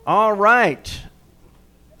All right.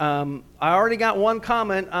 I already got one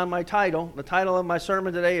comment on my title. The title of my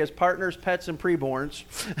sermon today is Partners, Pets, and Preborns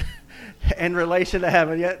in relation to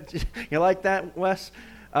heaven. You like that, Wes?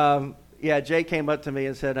 Yeah, Jay came up to me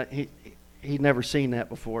and said he'd never seen that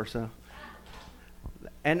before. So,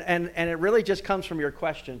 and it really just comes from your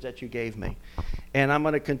questions that you gave me. And I'm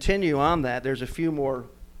going to continue on that. There's a few more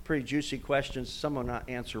pretty juicy questions, some are not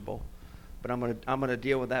answerable. But I'm going to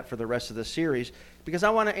deal with that for the rest of the series because I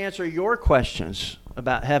want to answer your questions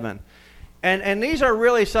about heaven. And these are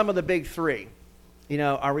really some of the big three. You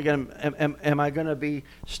know, are we going to am I going to be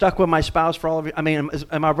stuck with my spouse for all of you? I mean,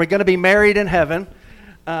 are we going to be married in heaven?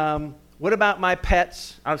 What about my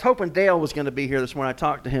pets? I was hoping Dale was going to be here this morning. I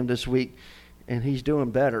talked to him this week and he's doing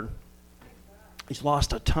better. He's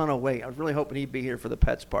lost a ton of weight. I was really hoping he'd be here for the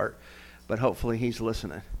pets part, but hopefully he's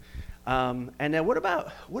listening. And then what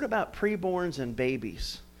about preborns and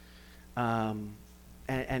babies,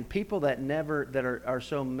 and people that are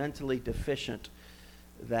so mentally deficient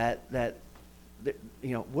that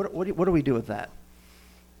you know what do we do with that?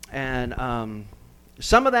 And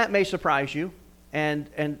some of that may surprise you, and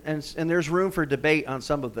there's room for debate on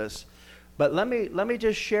some of this, but let me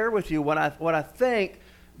just share with you what I think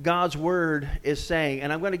God's word is saying,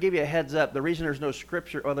 and I'm going to give you a heads up. The reason there's no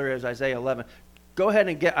scripture, there is Isaiah 11. Go ahead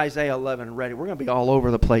and get Isaiah 11 ready. We're going to be all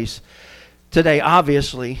over the place today,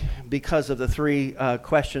 obviously, because of the three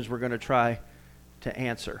questions we're going to try to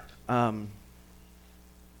answer.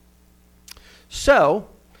 So,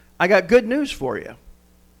 I got good news for you.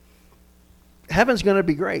 Heaven's going to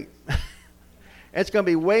be great. It's going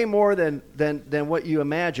to be way more than what you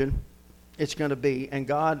imagine it's going to be, and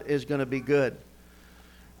God is going to be good.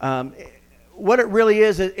 What it really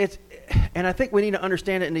is, and I think we need to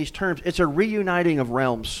understand it in these terms, it's a reuniting of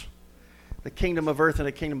realms. The kingdom of earth and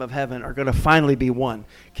the kingdom of heaven are going to finally be one.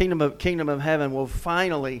 Kingdom of heaven will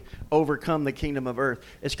finally overcome the kingdom of earth.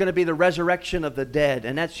 It's going to be the resurrection of the dead,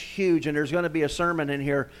 and that's huge. And there's going to be a sermon in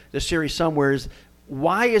here, the series somewhere, is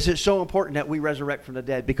why is it so important that we resurrect from the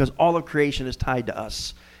dead? Because all of creation is tied to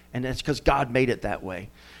us, and that's because God made it that way.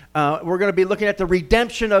 We're going to be looking at the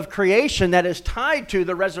redemption of creation that is tied to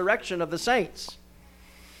the resurrection of the saints.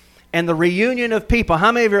 And the reunion of people.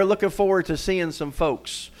 How many of you are looking forward to seeing some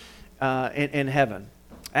folks in heaven?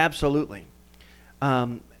 Absolutely.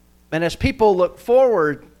 And as people look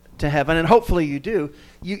forward to heaven, and hopefully you do,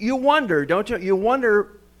 you wonder, don't you? You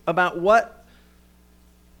wonder about what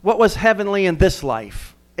was heavenly in this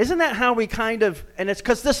life. Isn't that how we kind of, and it's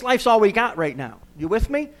because this life's all we got right now. You with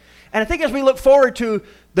me? And I think as we look forward to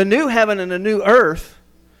the new heaven and the new earth,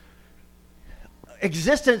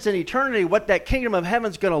 existence in eternity, what that kingdom of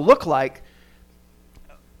heaven's going to look like,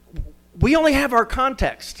 we only have our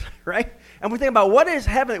context, right? And we think about what is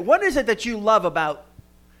heaven, what is it that you love about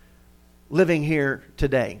living here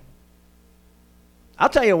today? I'll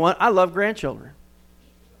tell you what, I love grandchildren.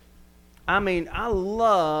 I mean, I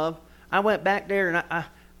went back there and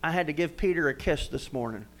I had to give Peter a kiss this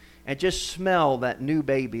morning and just smell that new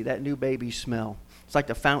baby smell. It's like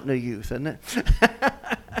the fountain of youth, isn't it?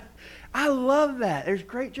 I love that. There's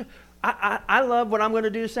great joy. I love what I'm going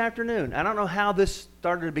to do this afternoon. I don't know how this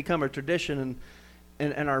started to become a tradition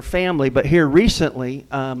in our family, but here recently,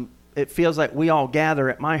 it feels like we all gather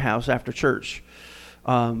at my house after church,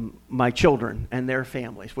 my children and their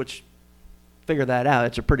families, which, figure that out,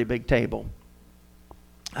 it's a pretty big table.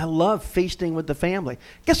 I love feasting with the family.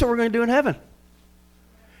 Guess what we're going to do in heaven?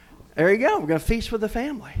 There you go. We're going to feast with the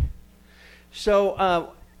family.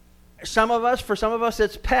 So, for some of us,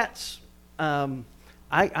 it's pets.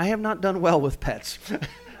 I have not done well with pets.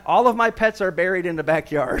 All of my pets are buried in the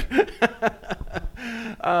backyard.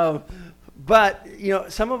 But, you know,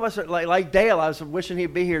 some of us are like Dale. I was wishing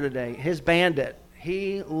he'd be here today. His Bandit.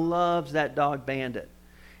 He loves that dog Bandit.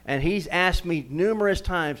 And he's asked me numerous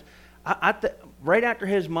times, right after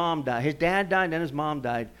his mom died, his dad died, then his mom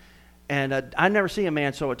died. And I never see a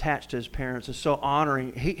man so attached to his parents and so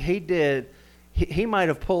honoring. He might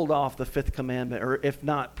have pulled off the fifth commandment, or if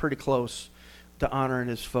not, pretty close to honoring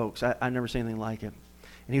his folks. I never seen anything like it.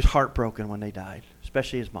 And he was heartbroken when they died,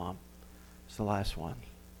 especially his mom. It's the last one.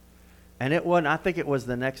 And I think it was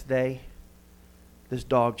the next day, this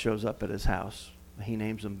dog shows up at his house. He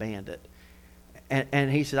names him Bandit.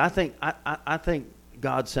 And he said, I think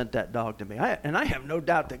God sent that dog to me. And I have no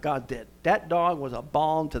doubt that God did. That dog was a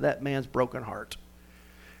balm to that man's broken heart.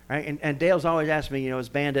 Right? And Dale's always asked me, is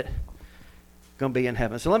Bandit going to be in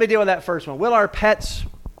heaven? So let me deal with that first one. Will our pets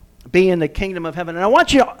be in the kingdom of heaven? And I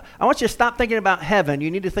want you to stop thinking about heaven.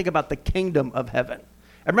 You need to think about the kingdom of heaven. As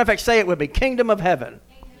a matter of fact, say it with me. Kingdom of heaven.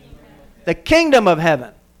 The kingdom of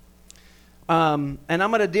heaven. And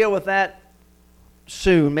I'm going to deal with that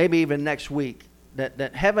soon, maybe even next week,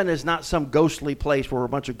 that heaven is not some ghostly place where a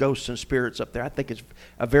bunch of ghosts and spirits up there. I think it's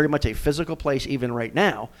very much a physical place even right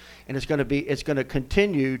now, and it's going to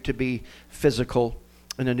continue to be physical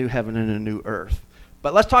in a new heaven and a new earth.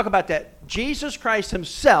 But let's talk about that. Jesus Christ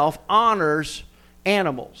himself honors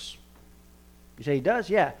animals. You say he does?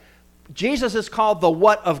 Yeah. Jesus is called the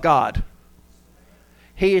what of God.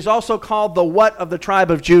 He is also called the what of the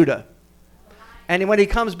tribe of Judah. And when he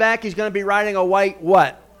comes back, he's going to be riding a white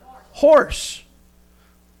what? Horse.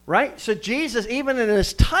 Right? So Jesus, even in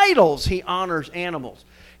his titles, he honors animals.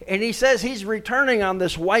 And he says he's returning on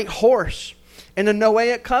this white horse in the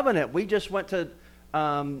Noahic covenant. We just went to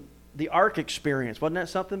the Ark experience. Wasn't that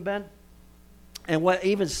something, Ben? And what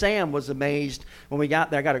even Sam was amazed when we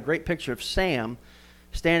got there. I got a great picture of Sam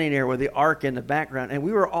standing there with the Ark in the background. And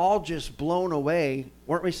we were all just blown away,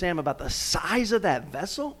 weren't we, Sam, about the size of that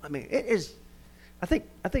vessel? I mean, it is, I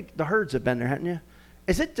think the herds have been there, haven't you?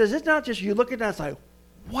 Does it not just, you look at that, it's like,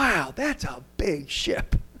 wow, that's a big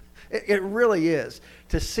ship. It really is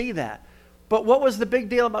to see that. But what was the big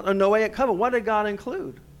deal about the Noahic covenant? What did God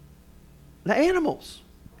include? The animals.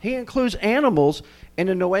 He includes animals in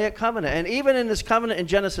the Noahic covenant. And even in this covenant in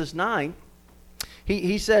Genesis 9,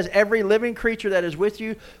 he says, every living creature that is with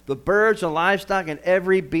you, the birds, the livestock, and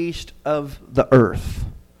every beast of the earth.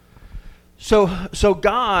 So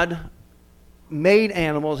God made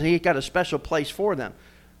animals, and he got a special place for them.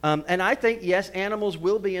 And I think, yes, animals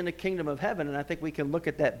will be in the kingdom of heaven, and I think we can look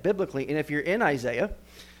at that biblically. And if you're in Isaiah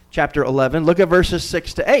chapter 11, look at verses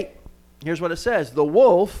 6 to 8. Here's what it says. The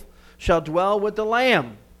wolf shall dwell with the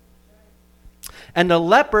lamb, and the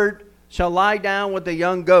leopard shall lie down with the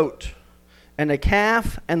young goat, and the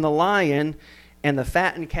calf and the lion and the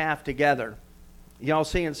fattened calf together. Y'all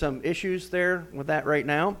seeing some issues there with that right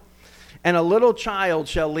now? And a little child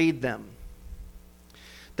shall lead them.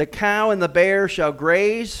 The cow and the bear shall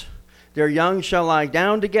graze, their young shall lie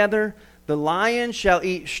down together. The lion shall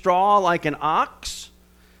eat straw like an ox.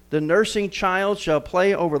 The nursing child shall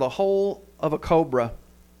play over the hole of a cobra.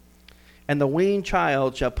 And the weaned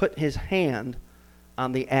child shall put his hand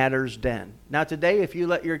on the adder's den. Now today, if you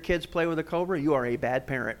let your kids play with a cobra, you are a bad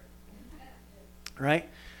parent. Right?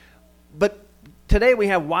 But today we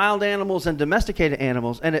have wild animals and domesticated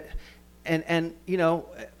animals, and you know,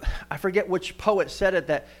 I forget which poet said it,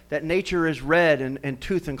 that nature is red and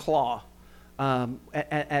tooth and claw,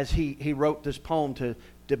 as he wrote this poem to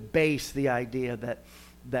debase the idea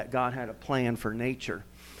that God had a plan for nature.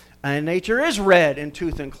 And nature is red in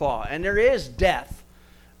tooth and claw, and there is death.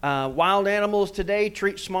 Wild animals today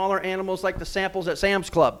treat smaller animals like the samples at Sam's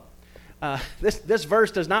Club. This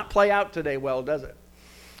verse does not play out today well, does it?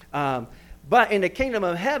 But in the kingdom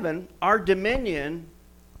of heaven, our dominion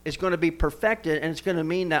is going to be perfected, and it's going to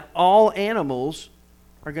mean that all animals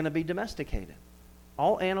are going to be domesticated.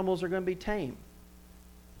 All animals are going to be tame.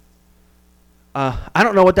 I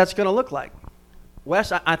don't know what that's going to look like.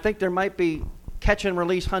 Wes, I think there might be catch and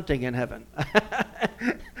release hunting in heaven.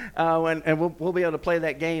 And we'll be able to play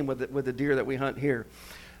that game with the deer that we hunt here.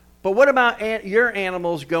 But what about your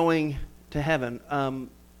animals going to heaven?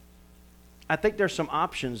 I think there's some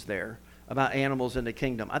options there about animals in the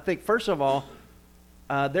kingdom. I think, first of all,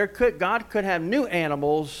 God could have new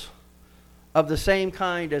animals of the same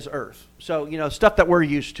kind as earth. So, you know, stuff that we're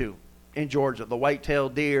used to in Georgia, the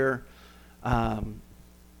white-tailed deer,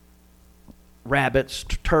 rabbits,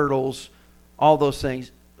 turtles, all those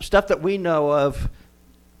things. Stuff that we know of,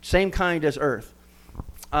 same kind as earth.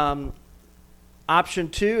 Option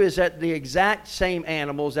 2 is that the exact same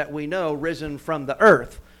animals that we know risen from the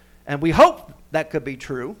earth. And we hope that could be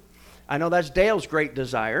true. I know that's Dale's great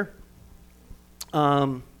desire.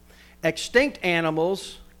 Extinct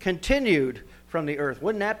animals continued from the earth.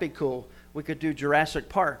 Wouldn't that be cool? We could do Jurassic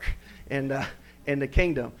Park in the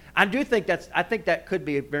kingdom. I think that could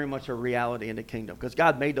be very much a reality in the kingdom, because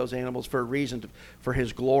God made those animals for a reason, for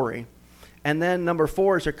his glory. And then number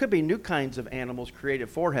 4 is there could be new kinds of animals created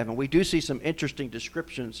for heaven. We do see some interesting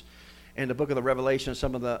descriptions in the book of the Revelation,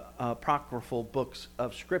 some of the apocryphal books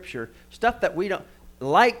of Scripture, stuff that we don't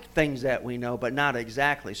like, things that we know, but not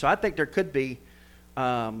exactly. So I think there could be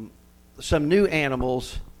some new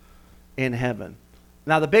animals in heaven.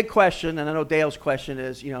 Now the big question, and I know Dale's question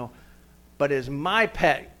is, but is my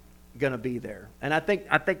pet going to be there? And I think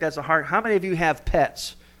that's a hard. How many of you have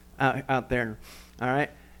pets out there? All right,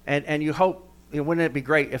 and you hope. Wouldn't it be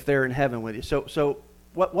great if they're in heaven with you? So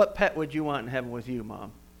what pet would you want in heaven with you,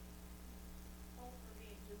 Mom?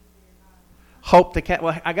 Hope the cat.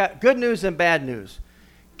 Well, I got good news and bad news.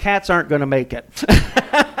 Cats aren't going to make it.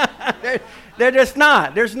 They're just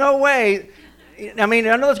not. There's no way. I mean,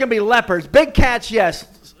 I know there's going to be leopards. Big cats,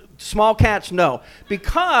 yes. Small cats, no.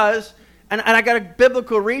 Because, and I got a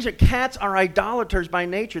biblical reason, cats are idolaters by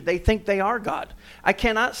nature. They think they are God. I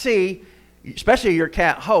cannot see, especially your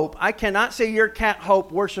cat Hope, I cannot see your cat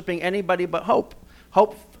Hope worshiping anybody but Hope.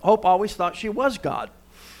 Hope always thought she was God.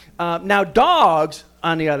 Now dogs,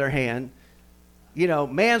 on the other hand,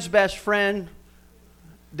 man's best friend,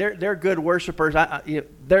 they're good worshipers.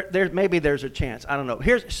 Maybe there's a chance. I don't know.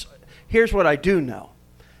 Here's what I do know.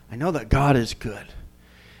 I know that God is good.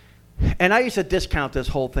 And I used to discount this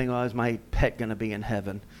whole thing. Oh, is my pet going to be in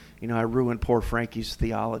heaven? I ruined poor Frankie's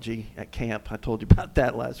theology at camp. I told you about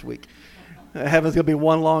that last week. Heaven's going to be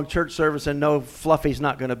one long church service and no Fluffy's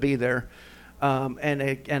not going to be there. And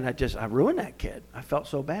I ruined that kid. I felt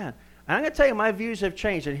so bad. And I'm going to tell you, my views have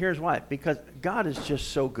changed, and here's why. Because God is just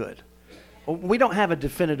so good. We don't have a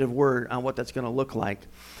definitive word on what that's going to look like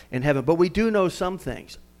in heaven, but we do know some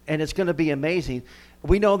things, and it's going to be amazing.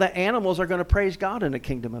 We know that animals are going to praise God in the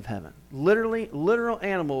kingdom of heaven. Literal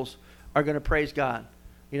animals are going to praise God.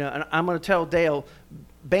 And I'm going to tell Dale,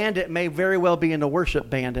 Bandit may very well be in the worship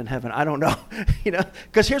band in heaven. I don't know.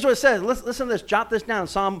 Because here's what it says. Listen to this. Jot this down.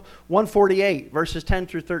 Psalm 148, verses 10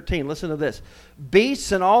 through 13. Listen to this.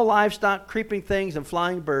 Beasts and all livestock, creeping things and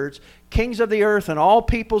flying birds, kings of the earth and all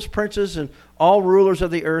peoples, princes and all rulers of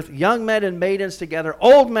the earth, young men and maidens together,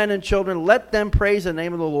 old men and children, let them praise the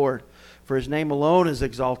name of the Lord. For his name alone is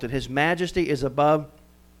exalted. His majesty is above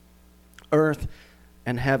earth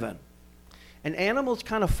and heaven. And animals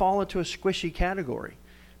kind of fall into a squishy category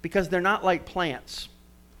because they're not like plants.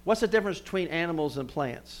 What's the difference between animals and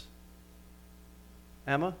plants?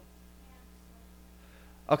 Emma?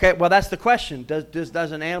 Okay, well, that's the question.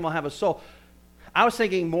 Does an animal have a soul? I was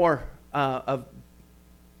thinking more of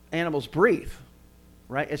animals breathe,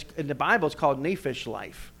 right? In the Bible, it's called nephesh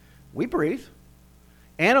life. We breathe.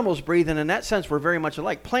 Animals breathe, and in that sense, we're very much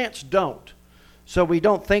alike. Plants don't. So we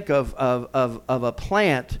don't think of a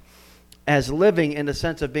plant as living in the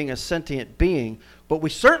sense of being a sentient being, but we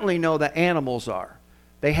certainly know that animals are.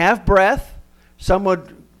 They have breath.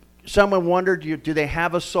 Someone wondered, do they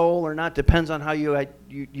have a soul or not? Depends on how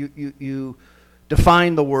you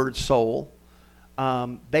define the word soul.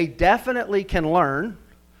 They definitely can learn.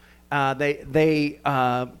 They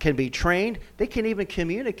can be trained. They can even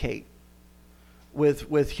communicate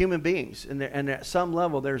with human beings, and at some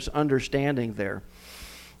level there's understanding there.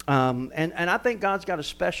 And I think God's got a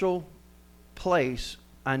special place,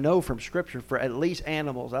 I know from Scripture, for at least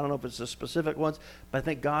animals. I don't know if it's the specific ones, but I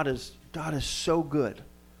think God is so good.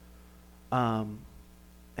 And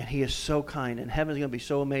he is so kind, and heaven's going to be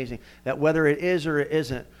so amazing that whether it is or it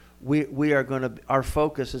isn't, our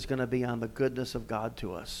focus is going to be on the goodness of God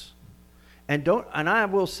to us. And I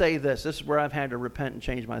will say this is where I've had to repent and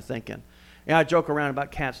change my thinking. I joke around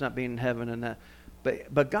about cats not being in heaven and that,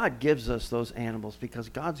 but God gives us those animals because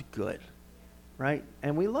God's good, right?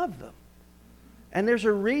 And we love them. And there's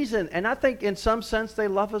a reason, and I think in some sense they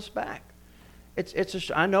love us back.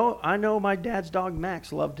 I know my dad's dog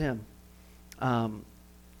Max loved him, and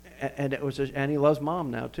he loves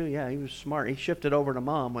Mom now too. Yeah, he was smart. He shifted over to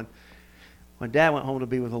Mom when Dad went home to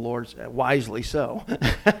be with the Lord, wisely so.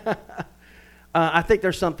 I think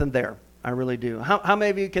there's something there. I really do. How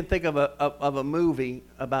many of you can think of a movie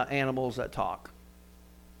about animals that talk?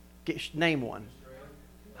 Name one.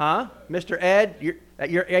 Huh? Mr. Ed?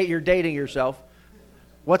 You're dating yourself.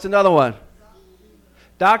 What's another one?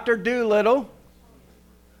 Dr. Dolittle.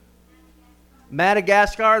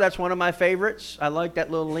 Madagascar, that's one of my favorites. I like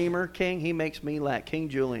that little lemur king. He makes me laugh. King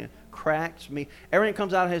Julian cracks me. Everything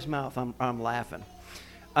comes out of his mouth, I'm laughing.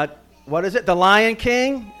 What is it? The Lion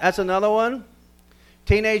King? That's another one.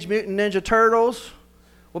 Teenage Mutant Ninja Turtles.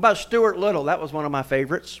 What about Stuart Little? That was one of my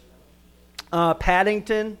favorites.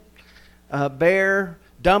 Paddington, Bear,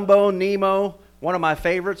 Dumbo, Nemo. One of my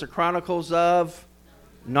favorites, The Chronicles of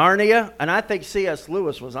Narnia. And I think C.S.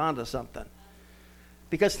 Lewis was onto something.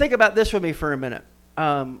 Because think about this with me for a minute.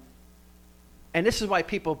 And this is why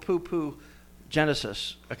people poo-poo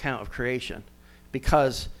Genesis account of creation.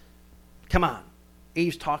 Because, come on,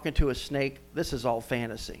 Eve's talking to a snake. This is all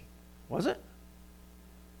fantasy. Was it?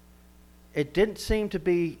 It didn't seem to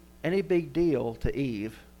be any big deal to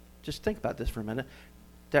Eve. Just think about this for a minute.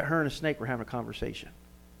 That her and a snake were having a conversation.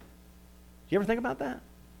 Do you ever think about that?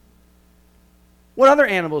 What other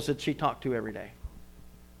animals did she talk to every day?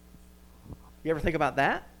 You ever think about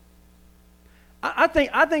that? I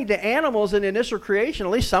think the animals in the initial creation,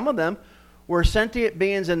 at least some of them, were sentient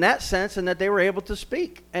beings in that sense, and that they were able to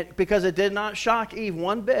speak. Because it did not shock Eve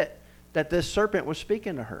one bit that this serpent was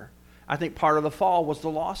speaking to her. I think part of the fall was the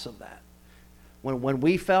loss of that. When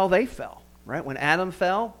we fell, they fell. Right? When Adam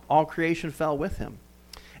fell, all creation fell with him.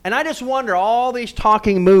 And I just wonder, all these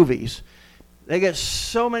talking movies, they get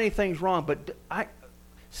so many things wrong. But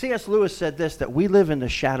C.S. Lewis said this, that we live in the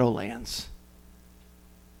shadowlands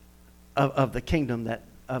of the kingdom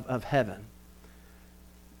of heaven.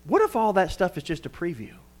 What if all that stuff is just a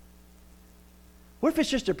preview? What if it's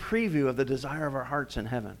just a preview of the desire of our hearts in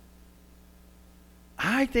heaven?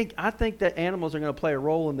 I think that animals are going to play a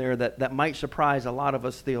role in there that might surprise a lot of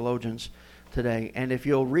us theologians today. And if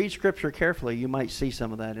you'll read Scripture carefully, you might see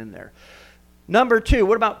some of that in there. Number 2,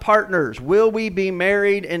 what about partners? Will we be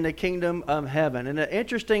married in the kingdom of heaven? And the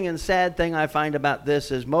interesting and sad thing I find about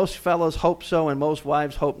this is most fellows hope so and most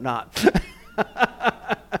wives hope not.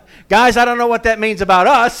 Guys, I don't know what that means about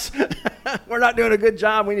us. We're not doing a good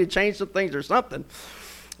job. We need to change some things or something.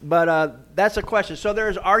 But that's a question. So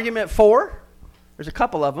there's argument for. There's a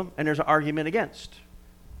couple of them, and there's an argument against.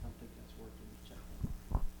 I don't think that's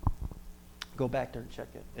working. Go back there and check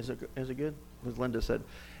it. Is it good? As Linda said.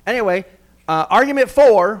 Anyway, argument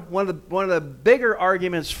for, one of the bigger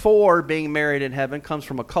arguments for being married in heaven comes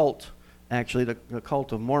from a cult, actually, the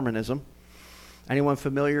cult of Mormonism. Anyone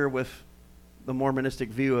familiar with the Mormonistic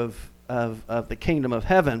view of the kingdom of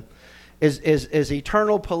heaven is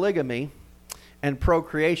eternal polygamy and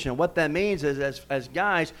procreation. What that means is, as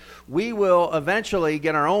guys, we will eventually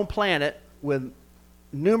get our own planet with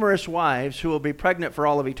numerous wives who will be pregnant for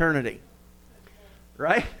all of eternity.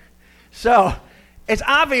 Right? So, it's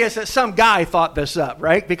obvious that some guy thought this up,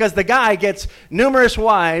 right? Because the guy gets numerous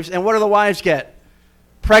wives, and what do the wives get?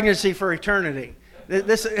 Pregnancy for eternity.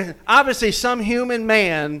 This obviously some human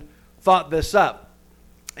man thought this up.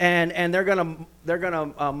 And they're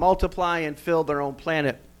gonna multiply and fill their own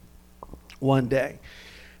planet one day.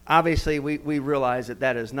 Obviously, we realize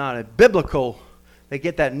that is not a biblical. They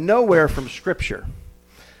get that nowhere from Scripture.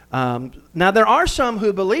 Now, there are some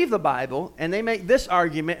who believe the Bible, and they make this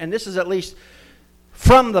argument, and this is at least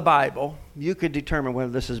from the Bible. You could determine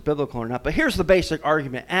whether this is biblical or not. But here's the basic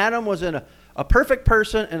argument. Adam was in a perfect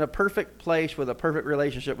person in a perfect place with a perfect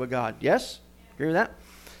relationship with God. Yes? Agree with that?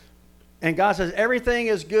 And God says everything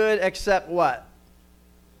is good except what?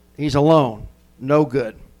 He's alone. No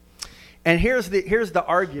good. And here's the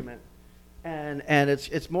argument, and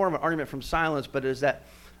it's more of an argument from silence, but is that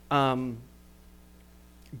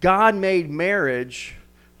God made marriage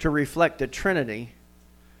to reflect the Trinity,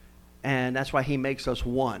 and that's why He makes us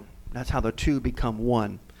one. That's how the two become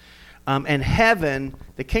one. And heaven,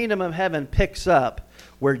 the kingdom of heaven, picks up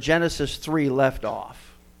where Genesis 3 left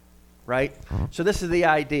off, right? So this is the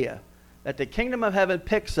idea, that the kingdom of heaven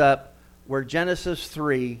picks up where Genesis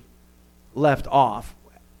 3 left off.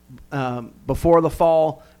 Before the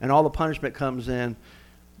fall and all the punishment comes in,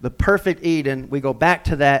 the perfect Eden, we go back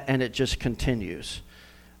to that and it just continues.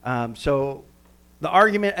 So the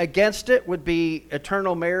argument against it would be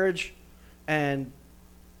eternal marriage and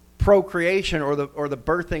procreation or the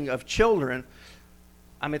birthing of children.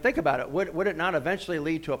 I mean, think about it. Would it not eventually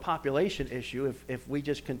lead to a population issue if we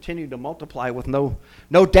just continued to multiply with no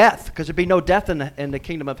death? Because there'd be no death in the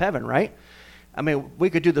kingdom of heaven, right? I mean, we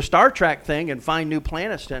could do the Star Trek thing and find new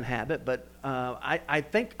planets to inhabit, but I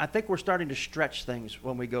think we're starting to stretch things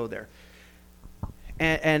when we go there.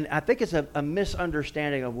 And I think it's a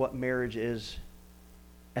misunderstanding of what marriage is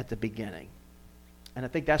at the beginning. And I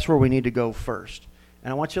think that's where we need to go first.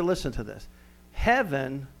 And I want you to listen to this.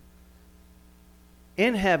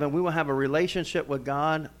 In heaven, we will have a relationship with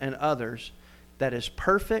God and others that is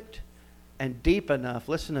perfect and deep enough,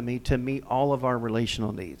 listen to me, to meet all of our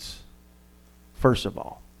relational needs. First of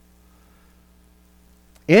all,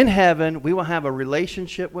 in heaven, we will have a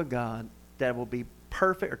relationship with God that will be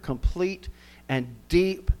perfect or complete and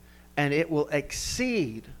deep, and it will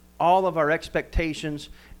exceed all of our expectations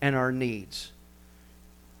and our needs.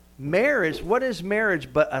 Marriage, what is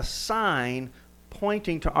marriage but a sign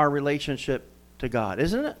pointing to our relationship to God,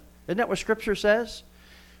 isn't it? Isn't that what Scripture says?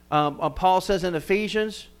 Paul says in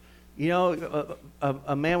Ephesians, you know,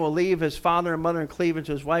 a man will leave his father and mother and cleave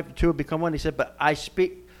into his wife, the two will become one. He said, but I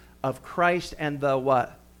speak of Christ and the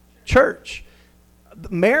what? Church.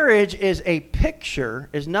 Marriage is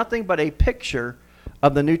nothing but a picture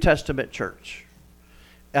of the New Testament church.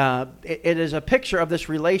 It is a picture of this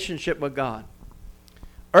relationship with God.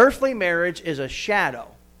 Earthly marriage is a shadow,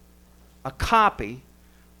 a copy,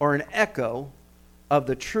 or an echo of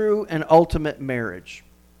the true and ultimate marriage.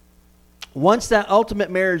 Once that ultimate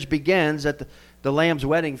marriage begins at the Lamb's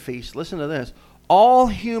wedding feast, listen to this, all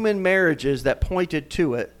human marriages that pointed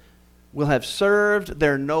to it will have served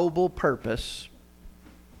their noble purpose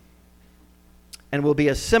and will be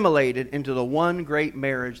assimilated into the one great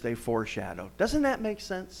marriage they foreshadowed. Doesn't that make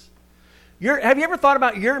sense? Have you ever thought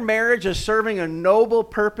about your marriage as serving a noble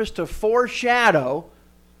purpose to foreshadow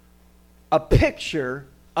a picture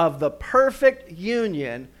of the perfect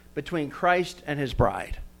union between Christ and his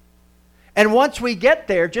bride. And once we get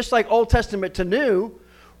there, just like Old Testament to New,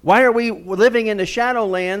 why are we living in the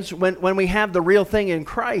shadowlands when we have the real thing in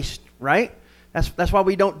Christ, right? That's why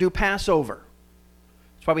we don't do Passover.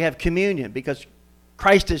 That's why we have communion, because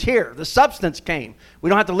Christ is here. The substance came. We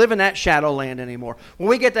don't have to live in that shadowland anymore. When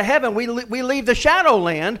we get to heaven, we leave the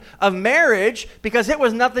shadowland of marriage, because it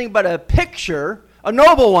was nothing but a picture, a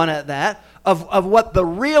noble one at that, of what the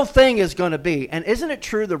real thing is going to be. And isn't it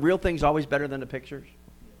true the real thing's always better than the pictures?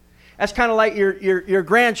 That's kind of like your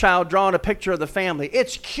grandchild drawing a picture of the family.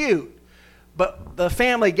 It's cute, but the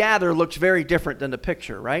family gather looks very different than the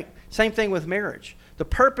picture, right? Same thing with marriage. The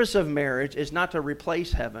purpose of marriage is not to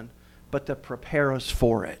replace heaven, but to prepare us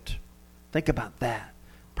for it. Think about that.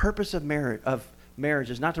 Purpose of marriage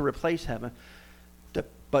is not to replace heaven,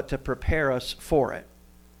 but to prepare us for it.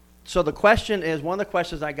 So the question is, one of the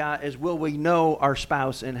questions I got is, will we know our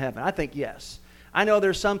spouse in heaven? I think yes. I know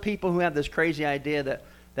there's some people who have this crazy idea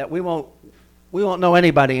that we won't know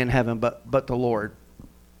anybody in heaven but the Lord.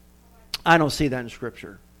 I don't see that in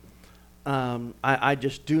Scripture. I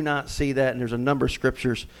just do not see that, and there's a number of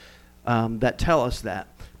scriptures that tell us that.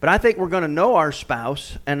 But I think we're going to know our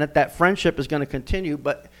spouse, and that friendship is going to continue,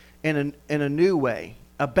 but in a new way,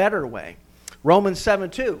 a better way. Romans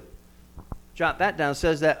 7:2, jot that down,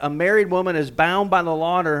 says that a married woman is bound by the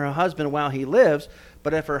law to her husband while he lives,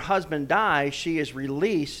 but if her husband dies, she is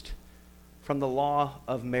released from the law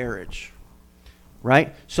of marriage.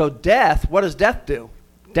 Right? So death, what does death do?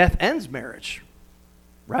 Death ends marriage.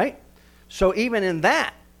 Right? So even in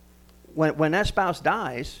that, when that spouse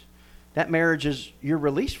dies, that marriage you're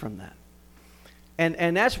released from that.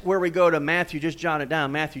 And that's where we go to Matthew, just jot it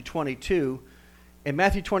down, Matthew 22. In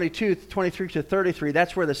Matthew 22, 23 to 33,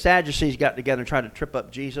 that's where the Sadducees got together and tried to trip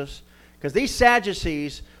up Jesus. Because these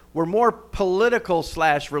Sadducees were more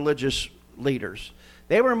political/religious leaders.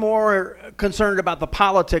 They were more concerned about the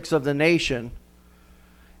politics of the nation,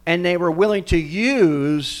 and they were willing to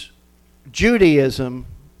use Judaism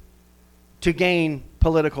to gain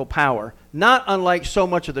political power, not unlike so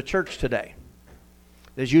much of the church today.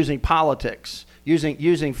 There's using politics,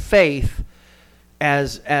 using faith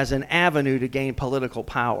as an avenue to gain political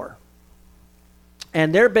power.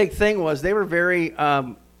 And their big thing was they were very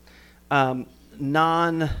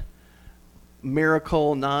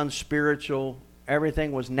non-miracle, non-spiritual.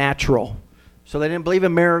 Everything was natural. So they didn't believe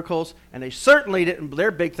in miracles, and they certainly didn't.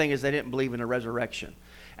 Their big thing is they didn't believe in a resurrection.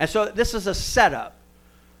 And so this is a setup.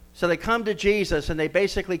 So they come to Jesus, and they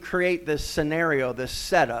basically create this scenario, this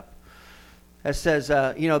setup that says,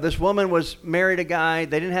 this woman was married a guy.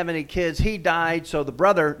 They didn't have any kids. He died, so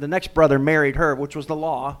the next brother married her, which was the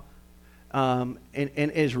law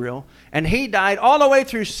in Israel. And he died all the way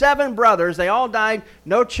through 7 brothers. They all died,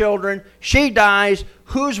 no children. She dies.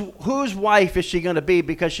 Whose wife is she going to be,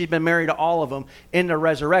 because she's been married to all of them in the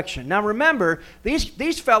resurrection? Now remember,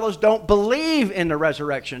 these fellows don't believe in the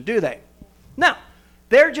resurrection, do they? No.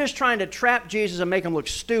 They're just trying to trap Jesus and make him look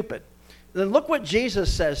stupid. Then look what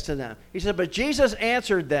Jesus says to them. He said, but Jesus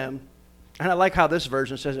answered them, and I like how this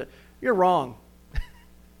version says it, you're wrong.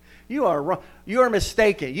 You are wrong. You are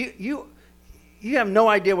mistaken. You have no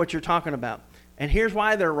idea what you're talking about. And here's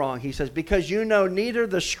why they're wrong. He says, because you know neither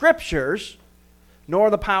the Scriptures nor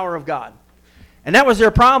the power of God. And that was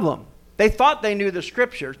their problem. They thought they knew the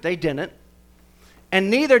Scriptures. They didn't. And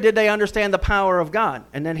neither did they understand the power of God.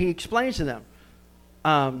 And then he explains to them.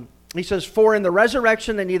 He says, for in the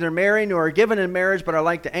resurrection they neither marry nor are given in marriage, but are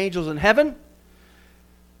like the angels in heaven.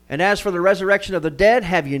 And as for the resurrection of the dead,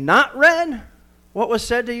 have you not read what was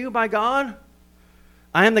said to you by God?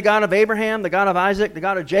 I am the God of Abraham, the God of Isaac, the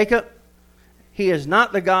God of Jacob. He is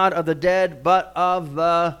not the God of the dead, but of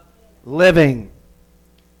the living.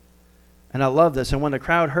 And I love this. And when the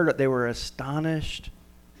crowd heard it, they were astonished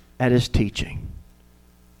at his teaching.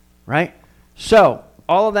 Right? So,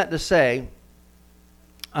 all of that to say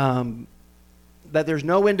that there's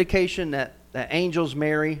no indication that angels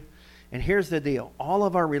marry. And here's the deal. All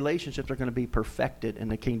of our relationships are going to be perfected in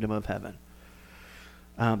the kingdom of heaven.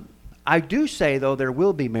 I do say, though, there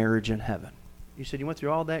will be marriage in heaven. You said you went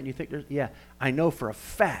through all that and you think there's... Yeah, I know for a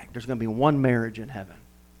fact there's going to be one marriage in heaven.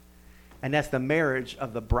 And that's the marriage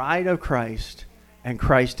of the bride of Christ and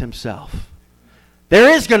Christ himself.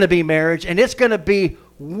 There is going to be marriage, and it's going to be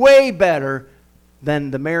way better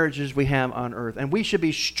than the marriages we have on earth. And we should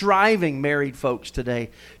be striving, married folks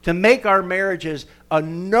today, to make our marriages a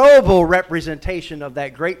noble representation of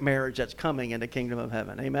that great marriage that's coming in the kingdom of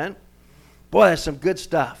heaven. Amen? Boy, that's some good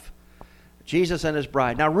stuff. Jesus and his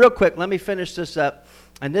bride. Now, real quick, let me finish this up.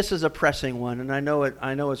 And this is a pressing one, and I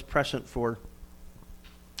know it's present for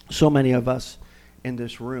so many of us in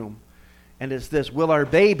this room. And it's this: will our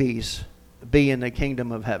babies be in the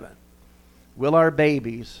kingdom of heaven? Will our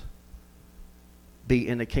babies be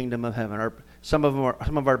in the kingdom of heaven? Some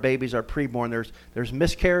of our babies are preborn. There's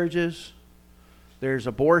miscarriages, there's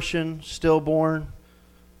abortion, stillborn,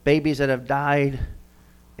 babies that have died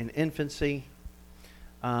in infancy.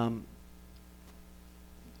 I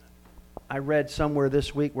read somewhere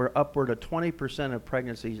this week where upward of 20% of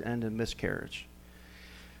pregnancies end in miscarriage.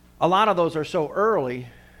 A lot of those are so early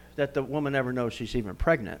that the woman never knows she's even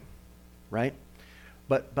pregnant, right?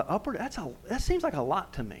 But upward, that seems like a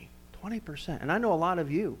lot to me, 20%. And I know a lot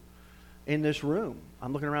of you in this room,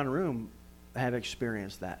 I'm looking around the room, have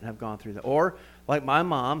experienced that and have gone through that. Or, like my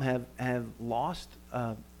mom, have lost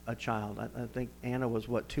a child. I think Anna was,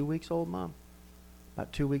 2 weeks old, Mom?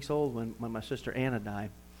 About 2 weeks old when my sister Anna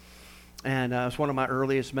died. And it's one of my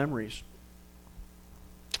earliest memories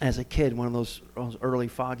as a kid, one of those early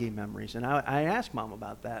foggy memories. And I asked Mom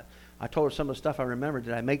about that. I told her some of the stuff I remember.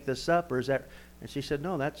 Did I make this up, or is that? And she said,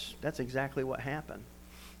 no, that's exactly what happened.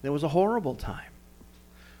 It was a horrible time.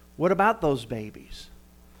 What about those babies?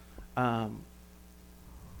 I'm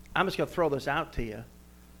just going to throw this out to you.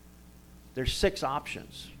 There's 6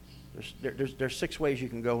 options. There's 6 ways you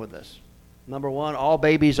can go with this. Number 1, all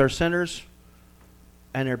babies are sinners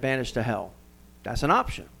and they're banished to hell. That's an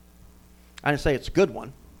option. I didn't say it's a good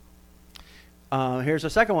one. Here's the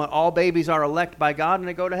second one. All babies are elect by God and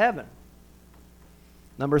they go to heaven.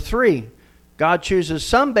 Number 3, God chooses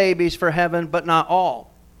some babies for heaven, but not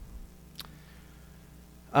all.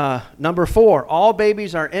 Number 4, all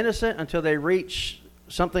babies are innocent until they reach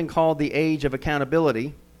something called the age of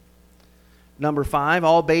accountability. Number 5,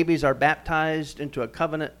 all babies are baptized into a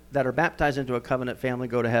covenant, family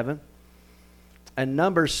go to heaven. And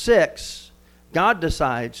number 6, God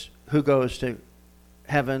decides who goes to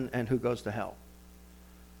heaven and who goes to hell.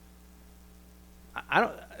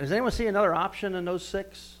 Does anyone see another option in those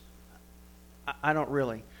 6? I don't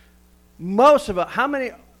really. Most of it. How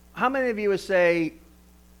many of you would say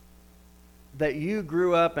that you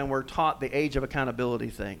grew up and were taught the age of accountability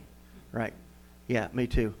thing? Right. Yeah, me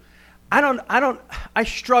too. I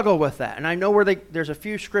struggle with that. And I know there's a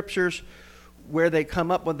few scriptures where they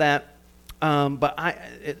come up with that. But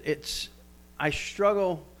I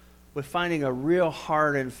struggle with finding a real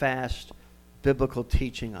hard and fast biblical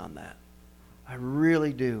teaching on that. I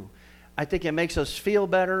really do. I think it makes us feel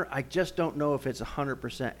better. I just don't know if it's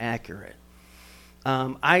 100% accurate.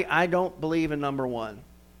 I don't believe in number 1.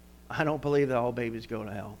 I don't believe that all babies go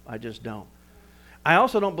to hell. I just don't. I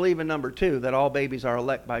also don't believe in number 2, that all babies are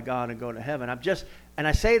elect by God and go to heaven. And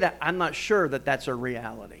I say that I'm not sure that that's a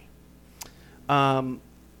reality. Number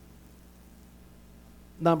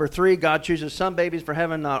 3, God chooses some babies for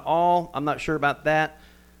heaven, not all. I'm not sure about that.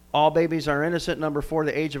 All babies are innocent. Number 4,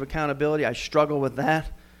 the age of accountability. I struggle with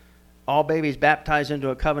that. All babies baptized into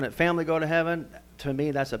a covenant family go to heaven. To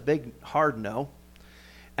me, that's a big, hard no.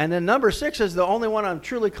 And then number 6 is the only one I'm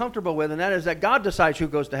truly comfortable with, and that is that God decides who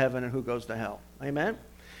goes to heaven and who goes to hell. Amen?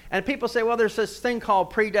 And people say, well, there's this thing called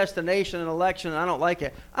predestination and election, and I don't like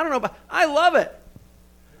it. I don't know, but I love it.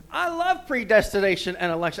 I love predestination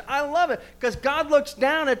and election. I love it because God looks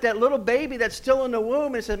down at that little baby that's still in the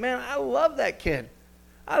womb and says, man, I love that kid.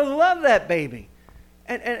 I love that baby.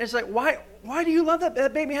 And it's like, why do you love that?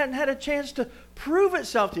 That baby hadn't had a chance to prove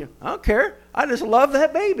itself to you. I don't care. I just love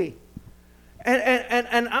that baby.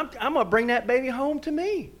 And I'm going to bring that baby home to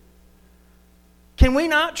me. Can we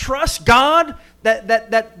not trust God that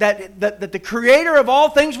the creator of all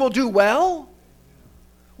things will do well?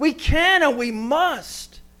 We can and we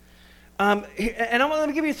must. And I'm going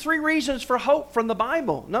to give you 3 reasons for hope from the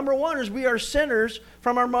Bible. Number 1 is we are sinners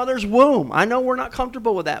from our mother's womb. I know we're not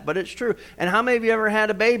comfortable with that, but it's true. And how many of you ever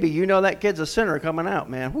had a baby? You know that kid's a sinner coming out,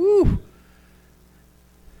 man. Woo!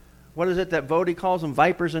 What is it that Vody calls them?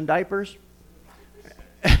 Vipers in diapers?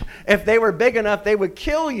 If they were big enough, they would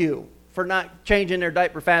kill you for not changing their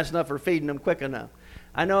diaper fast enough or feeding them quick enough.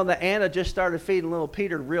 I know that Anna just started feeding little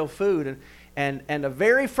Peter real food, and the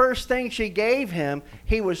very first thing she gave him,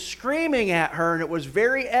 he was screaming at her, and it was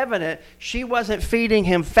very evident she wasn't feeding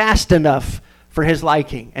him fast enough for his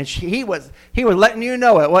liking. And he was letting you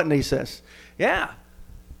know it, wasn't he, sis? Yeah.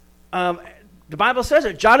 The Bible says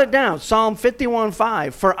it. Jot it down. Psalm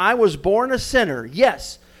 51:5. For I was born a sinner,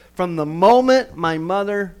 yes, from the moment my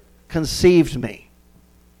mother conceived me.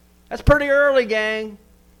 That's pretty early, gang.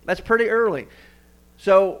 That's pretty early.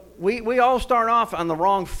 So we all start off on the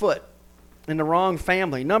wrong foot, in the wrong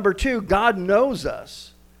family. Number 2, God knows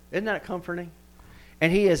us. Isn't that comforting?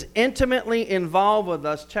 And he is intimately involved with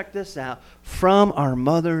us, check this out, from our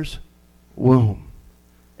mother's womb.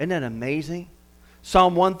 Isn't that amazing?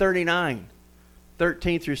 Psalm 139,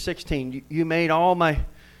 13 through 16. You made all my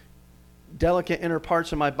delicate inner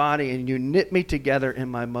parts of my body, and you knit me together in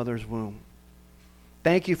my mother's womb.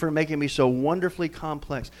 Thank you for making me so wonderfully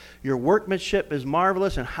complex. Your workmanship is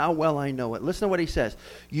marvelous, and how well I know it. Listen to what he says.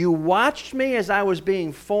 You watched me as I was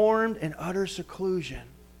being formed in utter seclusion.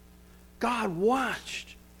 God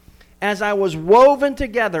watched. As I was woven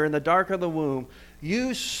together in the dark of the womb,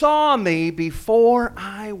 you saw me before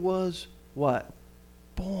I was what?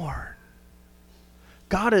 Born.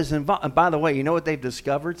 God is involved. And by the way, you know what they've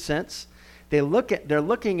discovered since? They're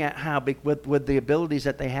looking at how, with the abilities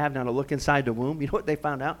that they have now to look inside the womb, you know what they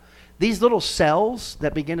found out? These little cells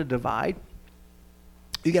that begin to divide,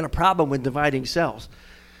 you get a problem with dividing cells.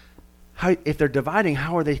 If they're dividing,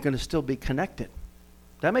 how are they going to still be connected?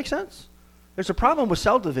 That make sense? There's a problem with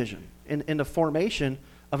cell division in the formation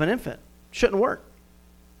of an infant. Shouldn't work.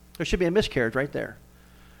 There should be a miscarriage right there.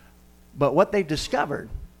 But what they've discovered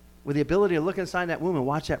with the ability to look inside that womb and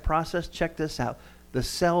watch that process, check this out. The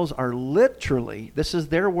cells are literally, this is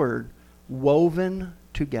their word, woven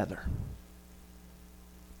together.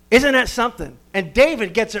 Isn't that something? And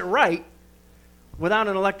David gets it right without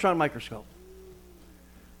an electron microscope.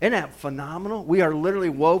 Isn't that phenomenal? We are literally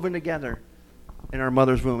woven together in our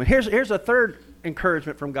mother's womb. And here's a third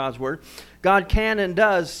encouragement from God's word. God can and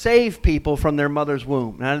does save people from their mother's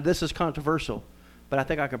womb. Now, this is controversial, but I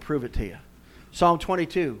think I can prove it to you. Psalm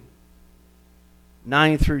 22,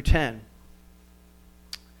 9 through 10.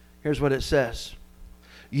 Here's what it says.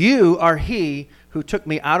 You are he who took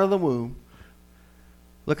me out of the womb.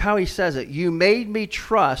 Look how he says it. You made me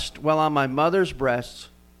trust while on my mother's breasts.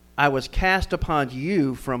 I was cast upon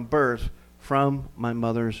you from birth, from my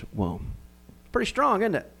mother's womb. Pretty strong,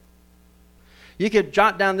 isn't it? You could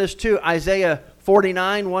jot down this too. Isaiah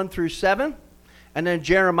 49, 1 through 7. And then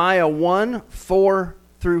Jeremiah 1, 4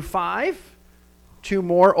 through 5. Two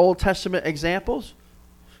more Old Testament examples.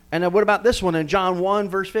 And then what about this one in John 1,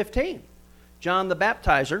 verse 15? John the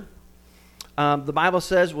Baptizer, the Bible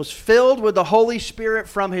says, was filled with the Holy Spirit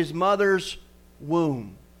from his mother's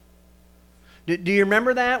womb. Do you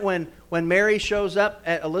remember that when Mary shows up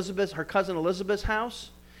at her cousin Elizabeth's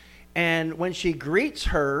house? And when she greets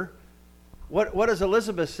her, what does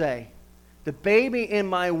Elizabeth say? The baby in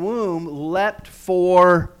my womb leapt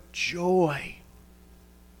for joy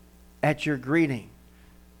at your greeting.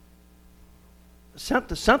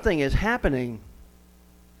 Something is happening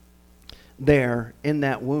there in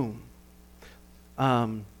that womb.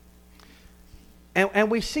 And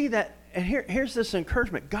we see that, and here's this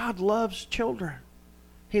encouragement. God loves children.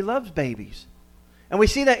 He loves babies. And we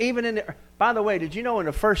see that even by the way, did you know in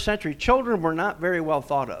the first century, children were not very well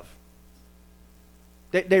thought of?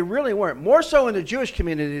 They really weren't. More so in the Jewish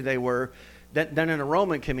community they were than in the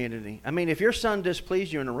Roman community. I mean, if your son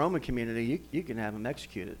displeased you in the Roman community, you can have him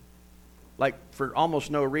executed. Like for almost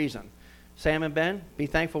no reason. Sam and Ben, be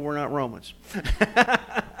thankful we're not Romans.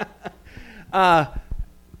 I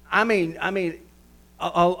mean,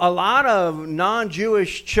 a lot of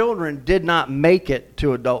non-Jewish children did not make it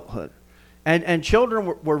to adulthood. And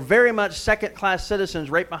children were very much second-class citizens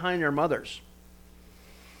right behind their mothers.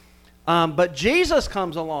 But Jesus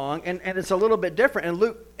comes along, and it's a little bit different. In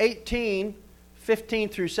Luke 18, 15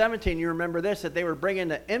 through 17, you remember this, that they were bringing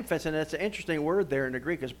the infants, and it's an interesting word there in the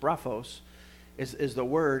Greek, is braphos, is the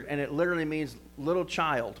word, and it literally means little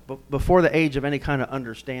child, before the age of any kind of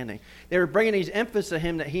understanding. They were bringing these infants to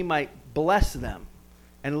him that he might bless them,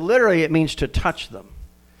 and literally it means to touch them.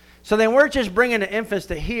 So they weren't just bringing the infants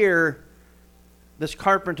to hear this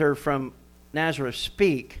carpenter from Nazareth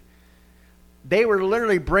speak. They were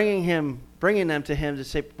literally bringing them to him to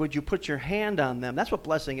say, would you put your hand on them? That's what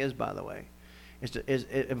blessing is, by the way.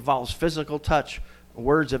 It involves physical touch,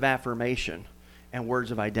 words of affirmation, and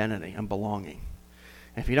words of identity and belonging.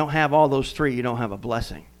 And if you don't have all those three, you don't have a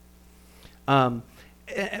blessing.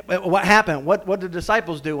 What happened? What did the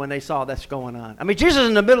disciples do when they saw this going on? I mean, Jesus is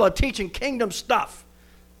in the middle of teaching kingdom stuff.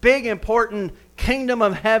 Big, important kingdom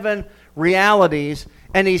of heaven realities.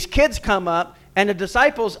 And these kids come up, and the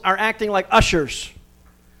disciples are acting like ushers.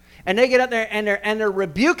 And they get up there, and they're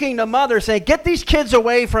rebuking the mother, saying, get these kids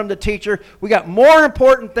away from the teacher. We got more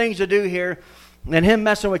important things to do here than him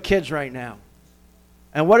messing with kids right now.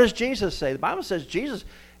 And what does Jesus say? The Bible says Jesus,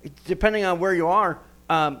 depending on where you are,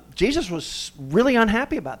 Jesus was really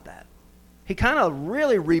unhappy about that. He kind of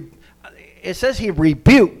really, it says he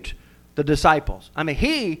rebuked the disciples. I mean,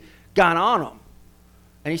 he got on them.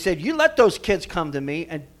 And he said, you let those kids come to me,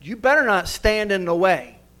 and you better not stand in the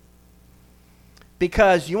way.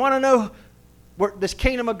 Because you want to know this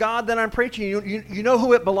kingdom of God that I'm preaching, you know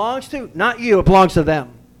who it belongs to? Not you, it belongs to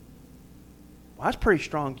them. Well, that's pretty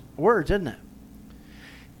strong words, isn't it?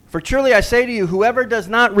 For truly I say to you, whoever does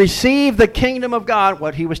not receive the kingdom of God,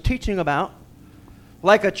 what he was teaching about,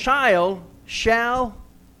 like a child, shall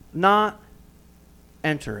not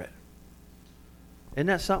enter it. Isn't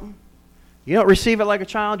that something? You don't receive it like a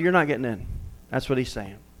child, you're not getting in. That's what he's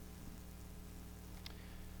saying.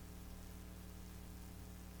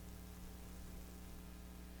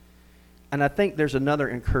 And I think there's another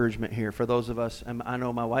encouragement here for those of us. And I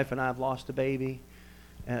know my wife and I have lost a baby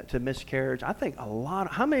to miscarriage. I think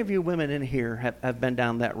how many of you women in here have been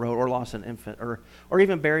down that road or lost an infant or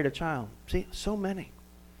even buried a child? See, so many.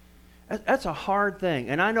 That's a hard thing.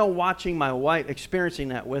 And I know watching my wife, experiencing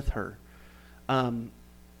that with her,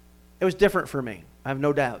 it was different for me. I have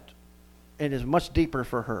no doubt. It is much deeper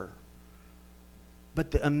for her.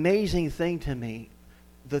 But the amazing thing to me,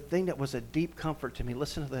 the thing that was a deep comfort to me,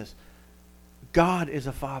 listen to this. God is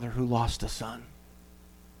a father who lost a son.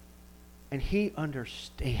 And he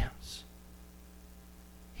understands.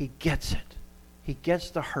 He gets it. He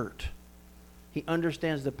gets the hurt. He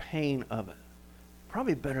understands the pain of it.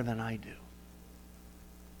 Probably better than I do.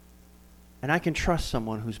 And I can trust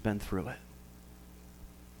someone who's been through it.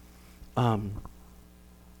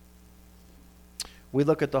 We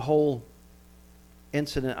look at the whole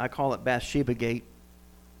incident, I call it Bathsheba Gate,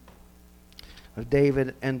 of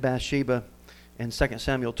David and Bathsheba in 2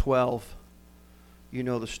 Samuel 12. You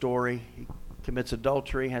know the story. He commits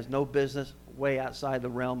adultery, has no business, way outside the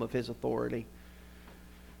realm of his authority.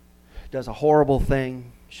 Does a horrible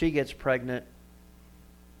thing. She gets pregnant,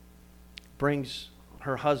 brings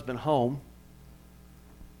her husband home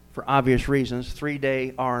for obvious reasons,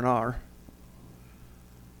 3-day R&R.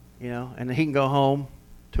 You know, and he can go home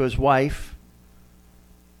to his wife.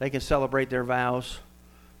 They can celebrate their vows.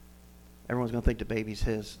 Everyone's going to think the baby's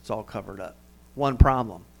his. It's all covered up. One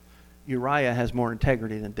problem. Uriah has more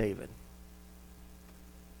integrity than David.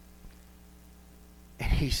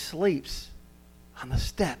 And he sleeps on the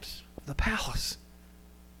steps of the palace.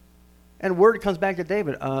 And word comes back to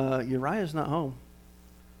David, Uriah's not home.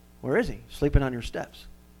 Where is he? Sleeping on your steps.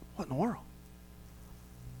 What in the world?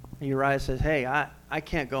 And Uriah says, hey, I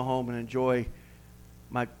can't go home and enjoy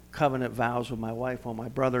my covenant vows with my wife while my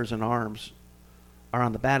brothers in arms are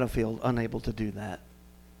on the battlefield, unable to do that.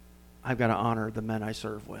 I've got to honor the men I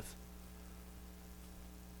serve with.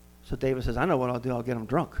 So David says, I know what I'll do. I'll get them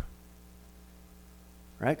drunk.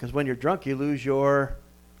 Right? Because when you're drunk, you lose your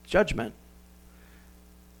judgment.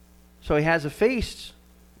 So he has a feast.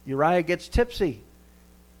 Uriah gets tipsy.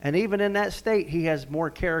 And even in that state, he has more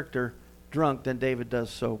character drunk than David does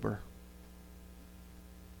sober.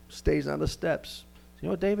 Stays on the steps. You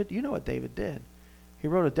know what David did? He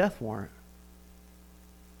wrote a death warrant.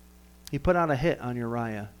 He put out a hit on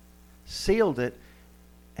Uriah, sealed it,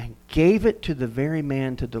 and gave it to the very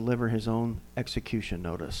man to deliver his own execution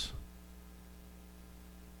notice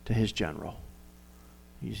to his general.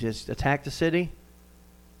 He just attacked the city,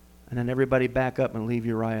 and then everybody back up and leave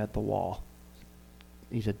Uriah at the wall.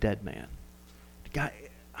 He's a dead man. The guy,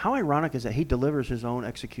 how ironic is that he delivers his own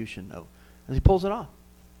execution note, and he pulls it off.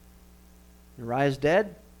 Uriah's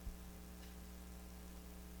dead.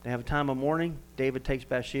 They have a time of mourning. David takes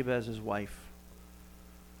Bathsheba as his wife.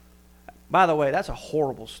 By the way, that's a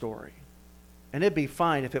horrible story. And it'd be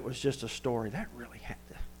fine if it was just a story. That really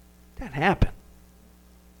that happened.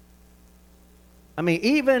 I mean,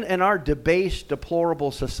 even in our debased,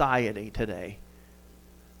 deplorable society today,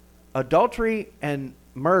 adultery and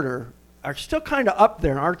murder are still kind of up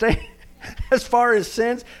there, aren't they? As far as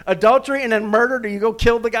sins. Adultery and then murder, do you go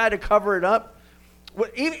kill the guy to cover it up?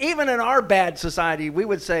 Even in our bad society, we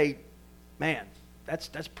would say, man, that's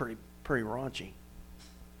pretty raunchy.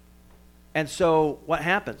 And so what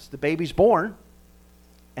happens? The baby's born,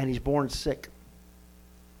 and he's born sick.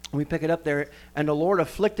 We pick it up there, and the Lord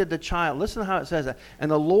afflicted the child. Listen to how it says that. And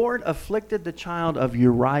the Lord afflicted the child of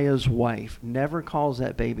Uriah's wife. Never calls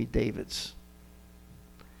that baby David's.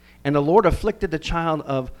 And the Lord afflicted the child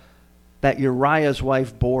of that Uriah's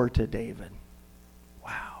wife bore to David.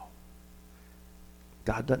 Wow.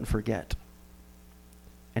 God doesn't forget.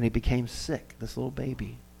 And he became sick, this little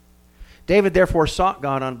baby. David therefore sought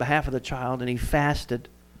God on behalf of the child, and he fasted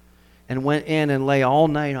and went in and lay all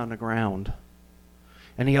night on the ground.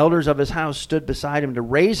 And the elders of his house stood beside him to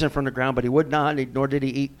raise him from the ground, but he would not, nor did he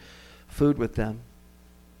eat food with them.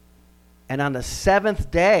 And on the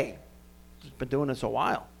 7th day, he's been doing this a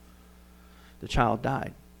while, the child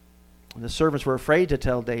died. And the servants were afraid to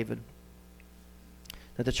tell David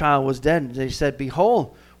that the child was dead. And they said,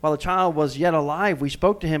 behold, while the child was yet alive, we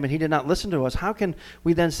spoke to him, and he did not listen to us. How can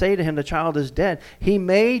we then say to him, the child is dead? He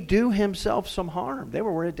may do himself some harm. They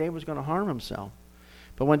were worried David was going to harm himself.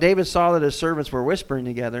 But when David saw that his servants were whispering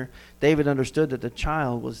together, David understood that the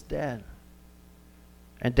child was dead.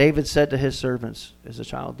 And David said to his servants, "Is the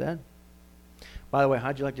child dead?" By the way,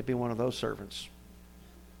 how'd you like to be one of those servants?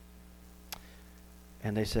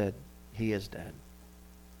 And they said, "He is dead."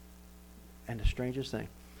 And the strangest thing,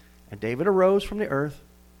 and David arose from the earth,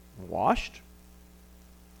 and washed,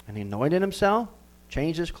 and he anointed himself,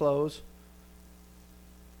 changed his clothes,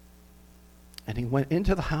 and he went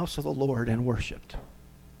into the house of the Lord and worshipped.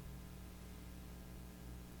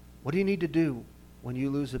 What do you need to do when you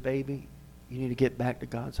lose a baby? You need to get back to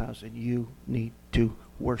God's house, and you need to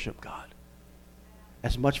worship God.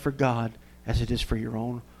 As much for God as it is for your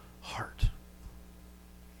own heart.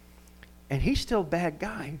 And he's still a bad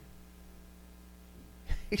guy.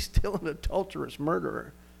 He's still an adulterous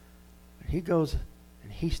murderer. And he goes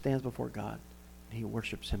and he stands before God and he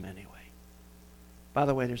worships him anyway. By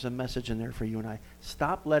the way, there's a message in there for you and I.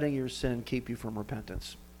 Stop letting your sin keep you from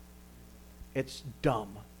repentance. It's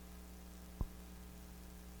dumb.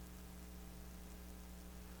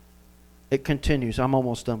 It continues. I'm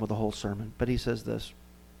almost done with the whole sermon. But he says this.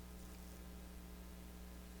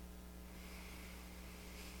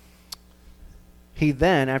 He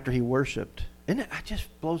then, after he worshipped, and it just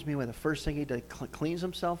blows me away. The first thing he did, cleans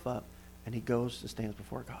himself up, and he goes and stands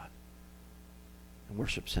before God and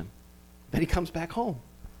worships him. Then he comes back home.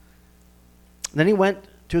 Then he went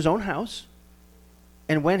to his own house,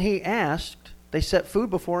 and when he asked, they set food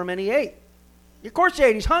before him, and he ate. Of course he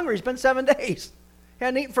ate. He's hungry. It's been 7 days. He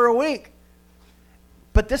hadn't eaten for a week.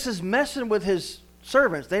 But this is messing with his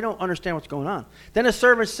servants. They don't understand what's going on. Then his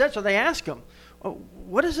servants said, so they ask him,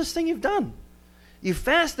 "What is this thing you've done? You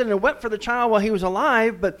fasted and wept for the child while he was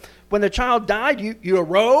alive, but when the child died, you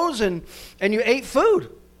arose and you ate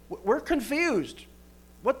food." We're confused.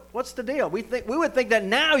 What's the deal? We would think that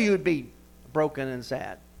now you would be broken and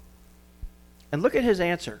sad. And look at his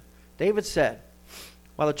answer. David said,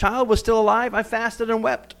 "While the child was still alive, I fasted and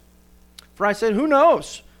wept. For I said, who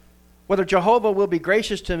knows whether Jehovah will be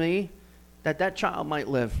gracious to me that child might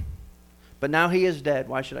live. But now he is dead.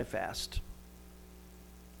 Why should I fast?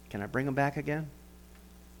 Can I bring him back again?"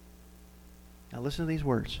 Now listen to these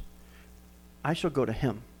words. "I shall go to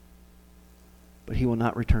him, but he will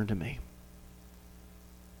not return to me."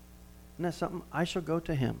 Isn't that something? I shall go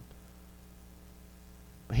to him,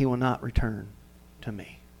 but he will not return to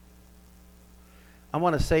me. I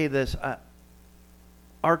want to say this.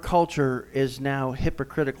 Our culture is now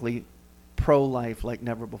hypocritically pro-life like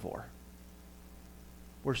never before.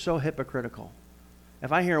 We're so hypocritical.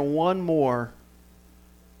 If I hear one more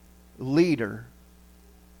leader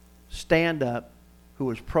stand up who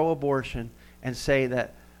is pro-abortion and say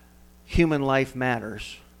that human life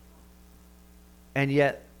matters, and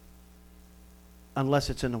yet, unless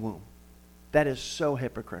it's in the womb, that is so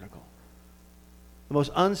hypocritical. The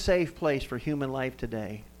most unsafe place for human life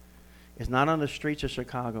today is not on the streets of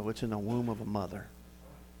Chicago, it's in the womb of a mother.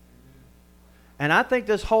 And I think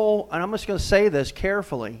this whole, and I'm just going to say this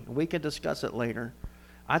carefully, we can discuss it later.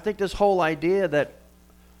 I think this whole idea that,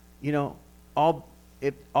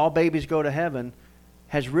 if all babies go to heaven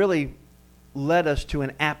has really led us to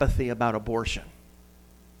an apathy about abortion.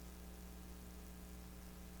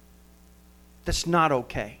 That's not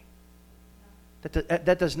okay.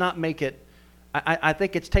 That does not make it. I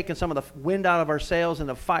think it's taken some of the wind out of our sails and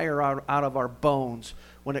the fire out of our bones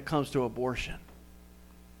when it comes to abortion.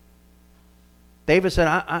 David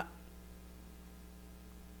said,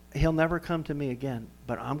 he'll never come to me again,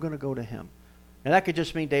 but I'm going to go to him. And that could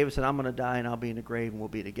just mean David said, I'm going to die and I'll be in the grave and we'll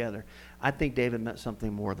be together. I think David meant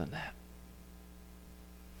something more than that.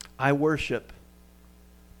 I worship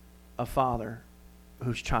a father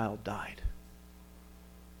whose child died.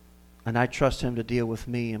 And I trust him to deal with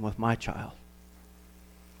me and with my child.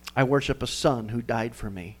 I worship a son who died for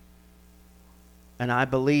me. And I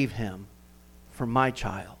believe him for my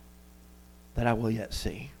child that I will yet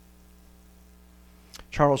see.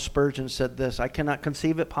 Charles Spurgeon said this, "I cannot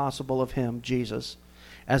conceive it possible of him, Jesus,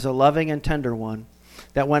 as a loving and tender one,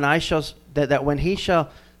 that when he shall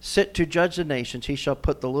sit to judge the nations, he shall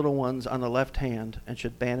put the little ones on the left hand and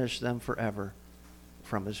should banish them forever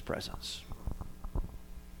from his presence."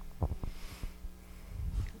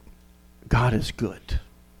 God is good.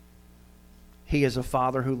 He is a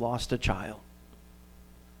father who lost a child.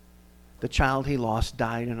 The child he lost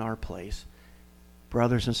died in our place.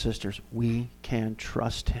 Brothers and sisters, we can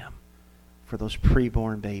trust him for those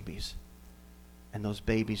preborn babies and those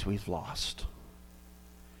babies we've lost.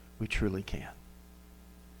 We truly can.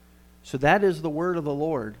 So that is the word of the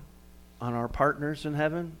Lord on our partners in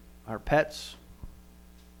heaven, our pets,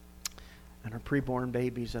 and our preborn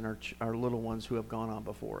babies and our little ones who have gone on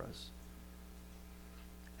before us.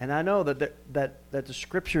 And I know that the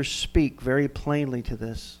scriptures speak very plainly to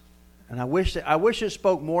this. And I wish it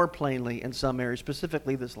spoke more plainly in some areas,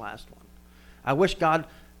 specifically this last one. I wish God,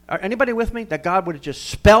 anybody with me? That God would have just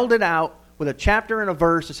spelled it out with a chapter and a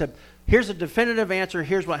verse and said, here's a definitive answer,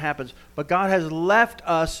 here's what happens. But God has left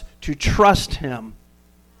us to trust Him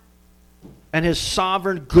and His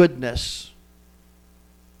sovereign goodness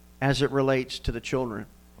as it relates to the children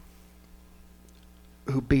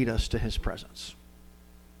who beat us to His presence.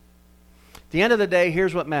 At the end of the day,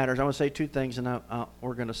 here's what matters. I want to say two things, and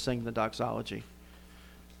we're going to sing the doxology.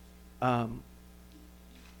 I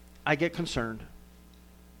get concerned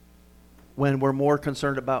when we're more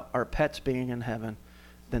concerned about our pets being in heaven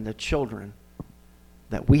than the children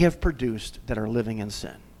that we have produced that are living in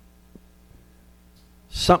sin.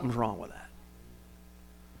 Something's wrong with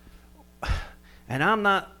that. And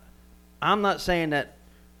I'm not saying that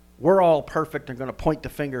we're all perfect and going to point the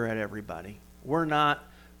finger at everybody. We're not.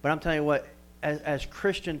 But I'm telling you what, as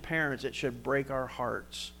Christian parents, it should break our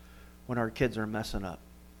hearts when our kids are messing up.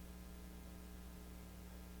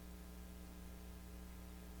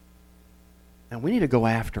 And we need to go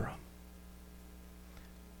after them.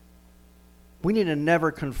 We need to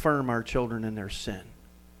never confirm our children in their sin,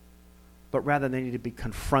 but rather they need to be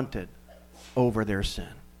confronted over their sin.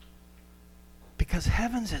 Because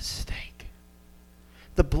heaven's at stake.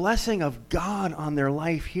 The blessing of God on their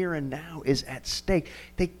life here and now is at stake.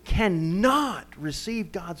 They cannot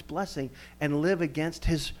receive God's blessing and live against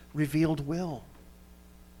His revealed will.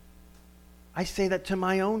 I say that to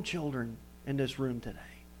my own children in this room today.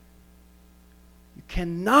 You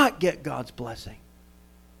cannot get God's blessing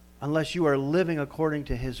unless you are living according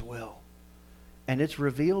to His will. And it's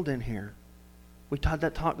revealed in here. We had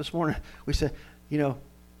that talk this morning. We said,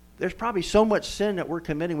 there's probably so much sin that we're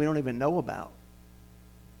committing we don't even know about.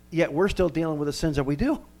 Yet we're still dealing with the sins that we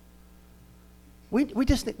do. We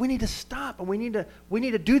need to stop, and we need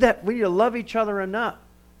to do that. We need to love each other enough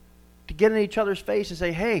to get in each other's face and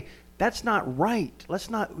say, hey, that's not right.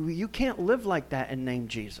 You can't live like that and name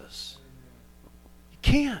Jesus. You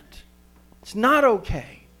can't. It's not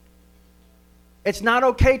okay. It's not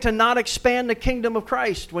okay to not expand the kingdom of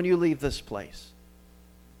Christ when you leave this place.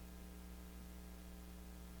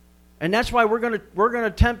 And that's why we're going to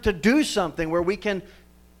attempt to do something where we can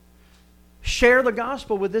share the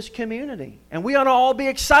gospel with this community. And we ought to all be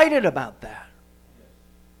excited about that.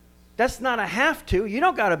 That's not a have to. You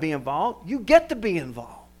don't got to be involved. You get to be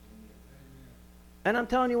involved. And I'm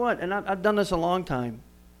telling you what, and I've done this a long time.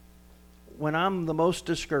 When I'm the most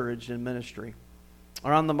discouraged in ministry,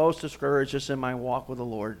 or I'm the most discouraged just in my walk with the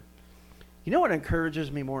Lord, you know what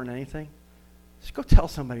encourages me more than anything? Just go tell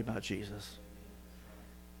somebody about Jesus.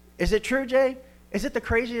 Is it true, Jay? Is it the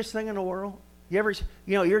craziest thing in the world? You ever,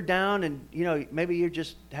 you're down and, maybe you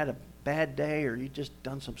just had a bad day or you just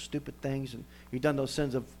done some stupid things and you've done those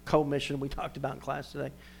sins of commission we talked about in class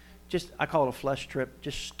today. I call it a flesh trip.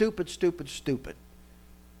 Just stupid, stupid, stupid.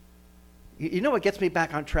 You know what gets me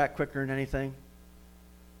back on track quicker than anything?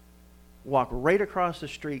 Walk right across the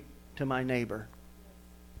street to my neighbor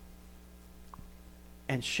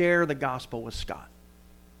and share the gospel with Scott.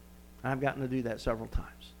 I've gotten to do that several times.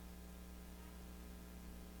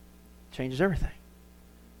 Changes everything.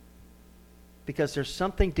 Because there's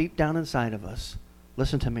something deep down inside of us,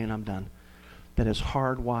 listen to me and I'm done, that is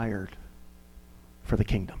hardwired for the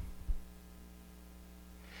kingdom.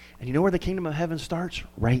 And you know where the kingdom of heaven starts?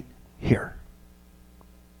 Right here.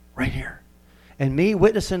 Right here. And me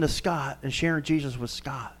witnessing to Scott and sharing Jesus with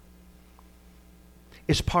Scott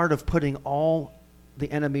is part of putting all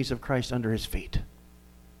the enemies of Christ under His feet.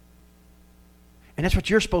 And that's what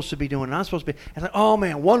you're supposed to be doing. And I'm supposed to be. It's like, oh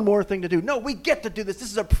man, one more thing to do. No, we get to do this.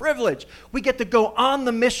 This is a privilege. We get to go on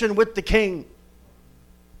the mission with the King.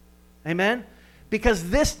 Amen? Because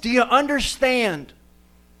do you understand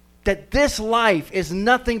that this life is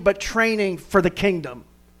nothing but training for the kingdom?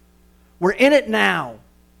 We're in it now.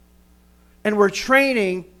 And we're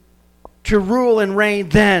training to rule and reign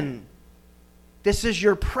then. This is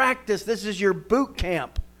your practice. This is your boot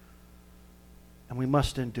camp. And we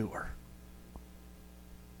must endure.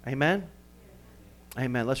 Amen?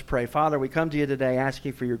 Amen. Let's pray. Father, we come to you today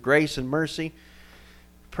asking for your grace and mercy,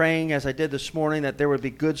 praying as I did this morning that there would be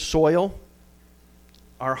good soil,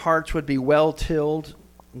 our hearts would be well tilled,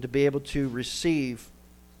 and to be able to receive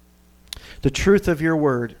the truth of your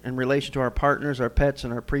word in relation to our partners, our pets,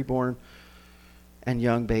 and our preborn and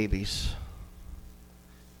young babies.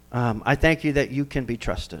 I thank you that you can be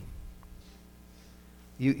trusted.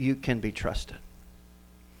 You can be trusted.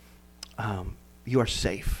 You are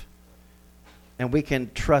safe. And we can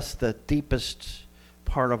trust the deepest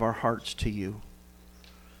part of our hearts to you.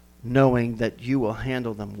 knowing that you will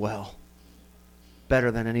handle them well,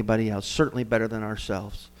 better than anybody else, certainly better than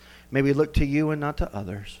ourselves. May we look to you and not to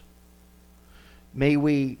others. May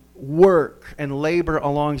we work and labor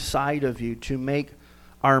alongside of you to make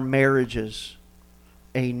our marriages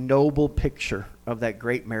a noble picture of that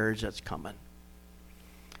great marriage that's coming.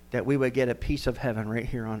 That we would get a piece of heaven right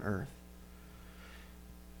here on earth.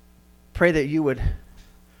 Pray that you would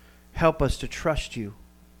help us to trust you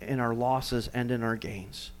in our losses and in our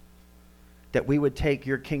gains. That we would take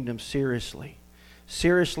your kingdom seriously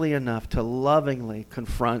enough to lovingly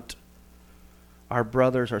confront our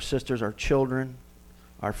brothers, our sisters, our children,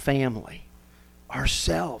 our family,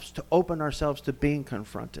 ourselves, to open ourselves to being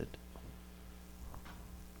confronted.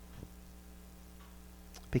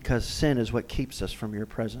 Because sin is what keeps us from your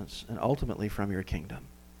presence and ultimately from your kingdom.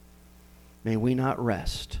 May we not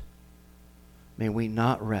rest. May we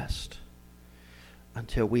not rest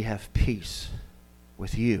until we have peace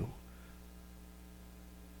with you.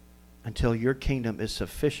 Until your kingdom is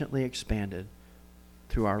sufficiently expanded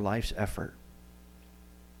through our life's effort.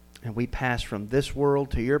 And we pass from this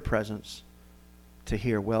world to your presence to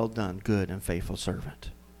hear, well done, good and faithful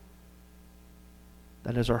servant.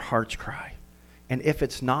 That is our heart's cry. And if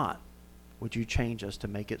it's not, would you change us to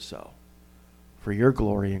make it so? For your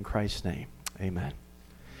glory in Christ's name. Amen.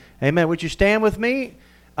 Amen. Would you stand with me?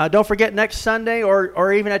 Don't forget next Sunday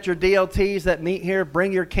or even at your DLTs that meet here,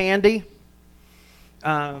 bring your candy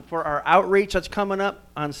for our outreach that's coming up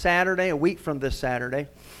on Saturday, a week from this Saturday.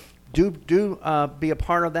 Do be a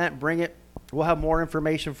part of that. Bring it. We'll have more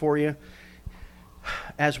information for you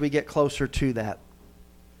as we get closer to that.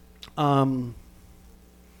 And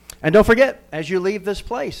don't forget, as you leave this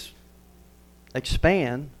place,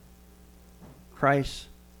 expand Christ's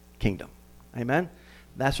kingdom. Amen?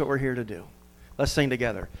 That's what we're here to do. Let's sing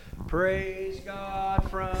together. Praise God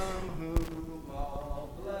from whom